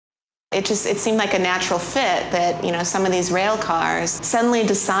It seemed like a natural fit that, some of these rail cars suddenly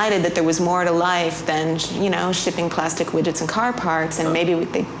decided that there was more to life than, shipping plastic widgets and car parts, and maybe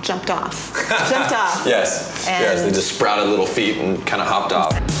they jumped off. Yes, yes, they just sprouted little feet and kind of hopped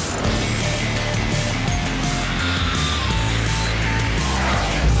off.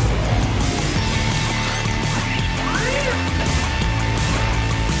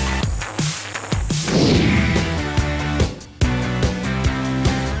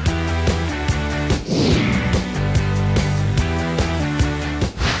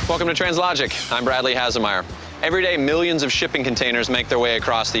 Welcome to TRANSLOGIC. I'm Bradley Hasemeyer. Every day, millions of shipping containers make their way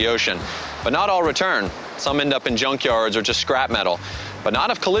across the ocean, but not all return. Some end up in junkyards or just scrap metal, but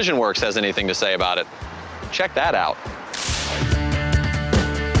not if Collision Works has anything to say about it. Check that out.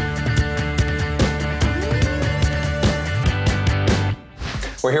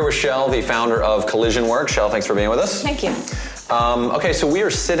 We're here with Shel, the founder of Collision Works. Shel, thanks for being with us. Thank you. Okay, so we are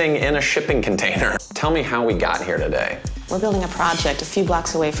sitting in a shipping container. Tell me how we got here today. We're building a project a few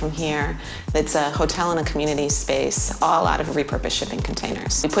blocks away from here that's a hotel and a community space, all out of repurposed shipping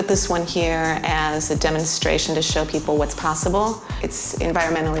containers. We put this one here as a demonstration to show people what's possible. It's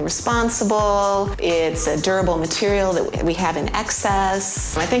environmentally responsible, it's a durable material that we have in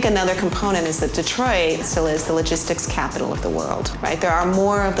excess. I think another component is that Detroit still is the logistics capital of the world, right? There are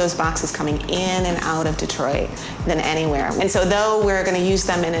more of those boxes coming in and out of Detroit than anywhere. And so though we're going to use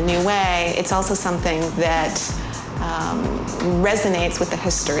them in a new way, it's also something that resonates with the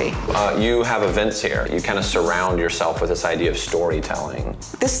history. You have events here. You kind of surround yourself with this idea of storytelling.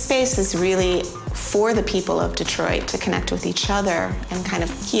 This space is really for the people of Detroit to connect with each other and kind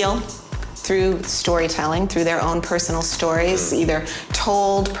of heal through storytelling, through their own personal stories, either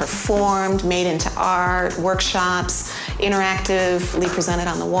told, performed, made into art, workshops, interactively presented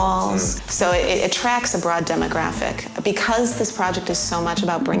on the walls. So it attracts a broad demographic. Because this project is so much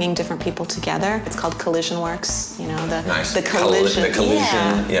about bringing different people together, it's called Collision Works, the collision. The collision,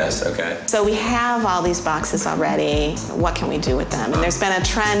 yeah. Yes, okay. So we have all these boxes already. What can we do with them? And there's been a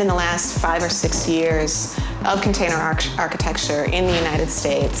trend in the last 5 or 6 years of container architecture in the United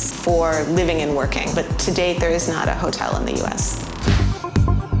States for living and working. But to date, there is not a hotel in the US.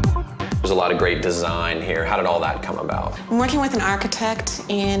 There's a lot of great design here. How did all that come about? I'm working with an architect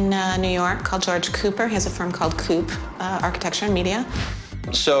in New York called George Cooper. He has a firm called Coop Architecture and Media.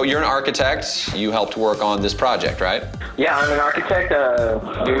 So you're an architect. You helped work on this project, right? Yeah, I'm an architect,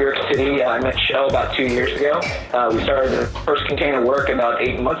 New York City. I met Shel about 2 years ago. We started the first container work about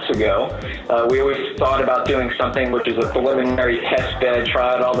 8 months ago. We always thought about doing something which is a preliminary test bed,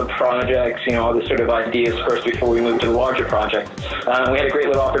 try out all the projects, all the sort of ideas first before we move to the larger project. We had a great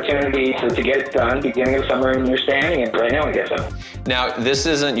little opportunity to get it done, beginning of summer, and you're standing, and right now we get done. Now, this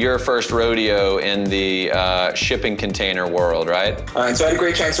isn't your first rodeo in the shipping container world, right? So I had a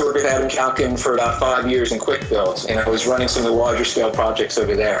great chance to work with Adam Calkin for about 5 years in quick builds, and I was running some of the larger scale projects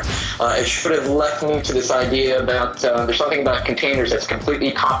over there. It should have left me to this idea about, there's something about containers that's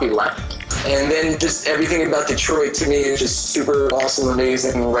completely copyleft. And then just everything about Detroit to me is just super awesome,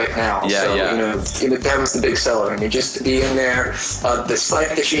 amazing right now. Yeah, so, yeah. That was the big seller. I mean, just to be in there, the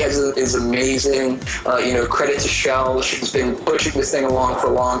site that she has is amazing. Credit to Shel. She's been pushing this thing along for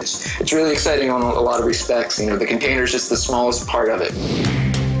long. It's really exciting on a lot of respects. The container is just the smallest part of it.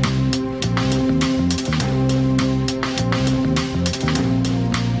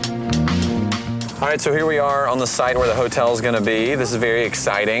 All right, so here we are on the site where the hotel is going to be. This is very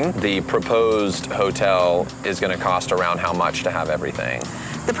exciting. The proposed hotel is going to cost around how much to have everything?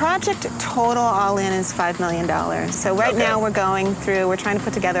 The project total all in is $5 million. So right now we're trying to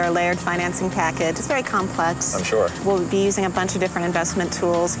put together a layered financing package. It's very complex. I'm sure. We'll be using a bunch of different investment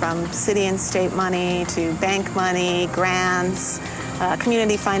tools, from city and state money to bank money, grants,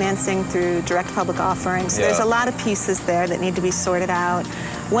 community financing through direct public offerings. So there's a lot of pieces there that need to be sorted out.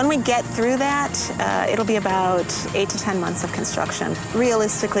 When we get through that, it'll be about 8 to 10 months of construction.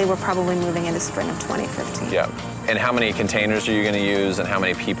 Realistically, we're probably moving into spring of 2015. Yeah. And how many containers are you going to use, and how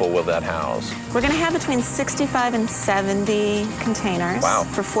many people will that house? We're going to have between 65 and 70 containers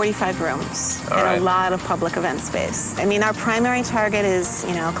for 45 rooms and a lot of public event space. I mean, our primary target is,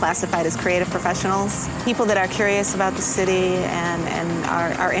 classified as creative professionals, people that are curious about the city and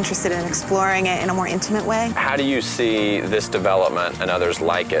are interested in exploring it in a more intimate way. How do you see this development and others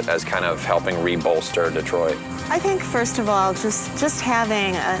like it as kind of helping re-bolster Detroit? I think, first of all, just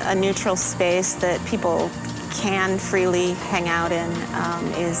having a neutral space that people can freely hang out in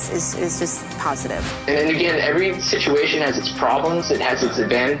is just positive. And again, every situation has its problems, it has its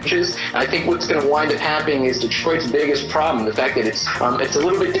advantages. I think what's going to wind up happening is Detroit's biggest problem, the fact that it's a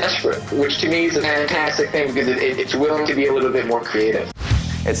little bit desperate, which to me is a fantastic thing because it's willing to be a little bit more creative.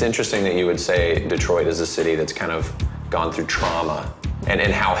 It's interesting that you would say Detroit is a city that's kind of gone through trauma and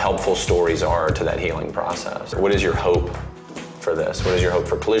how helpful stories are to that healing process. What is your hope for this? What is your hope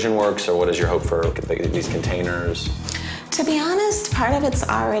for Collision Works, or what is your hope for these containers? To be honest, part of it's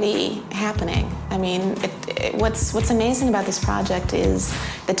already happening. I mean, what's amazing about this project is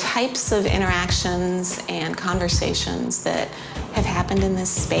the types of interactions and conversations that have happened in this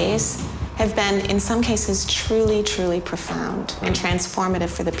space have been, in some cases, truly, truly profound and transformative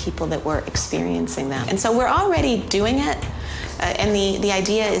for the people that were experiencing them. And so we're already doing it, and the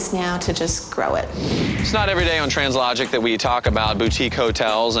idea is now to just grow it. It's not every day on TRANSLOGIC that we talk about boutique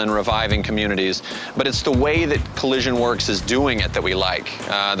hotels and reviving communities, but it's the way that Collision Works is doing it that we like.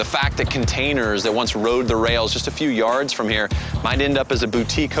 The fact that containers that once rode the rails just a few yards from here might end up as a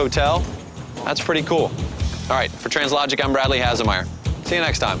boutique hotel, that's pretty cool. All right, for TRANSLOGIC, I'm Bradley Hasemeyer. See you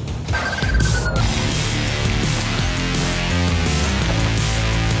next time.